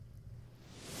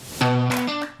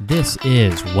This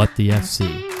is What the FC.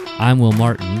 I'm Will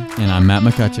Martin. And I'm Matt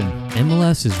McCutcheon.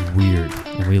 MLS is weird,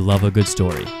 and we love a good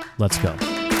story. Let's go.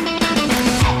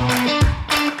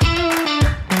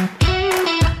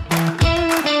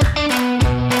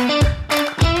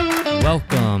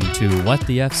 Welcome to What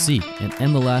the FC, an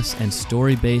MLS and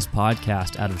story-based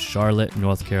podcast out of Charlotte,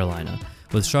 North Carolina.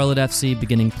 With Charlotte FC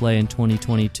beginning play in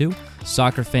 2022,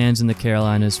 soccer fans in the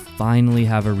Carolinas finally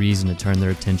have a reason to turn their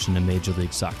attention to Major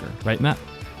League Soccer. Right, Matt?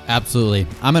 Absolutely.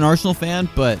 I'm an Arsenal fan,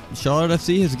 but Charlotte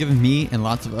FC has given me and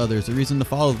lots of others a reason to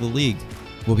follow the league.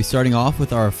 We'll be starting off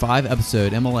with our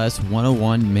 5-episode MLS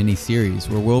 101 mini-series,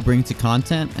 where Will brings the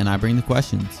content and I bring the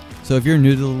questions. So if you're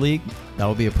new to the league, that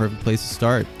will be a perfect place to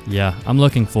start. Yeah, I'm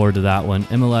looking forward to that one.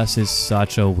 MLS is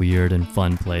such a weird and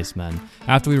fun place, man.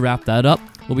 After we wrap that up,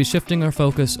 we'll be shifting our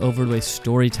focus over to a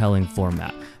storytelling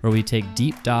format, where we take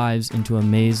deep dives into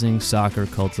amazing soccer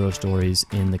cultural stories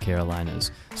in the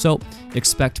Carolinas. So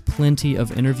expect plenty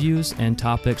of interviews and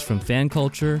topics from fan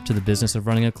culture to the business of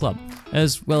running a club,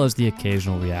 as well as the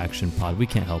occasional reaction pod. We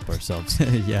can't help ourselves.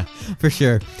 Yeah, for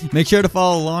sure. Make sure to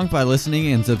follow along by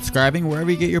listening and subscribing wherever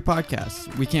you get your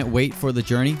podcasts. We can't wait for the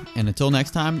journey. And until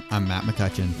next time, I'm Matt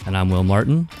McCutcheon. And I'm Will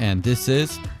Martin. And this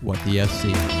is What the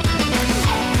FC.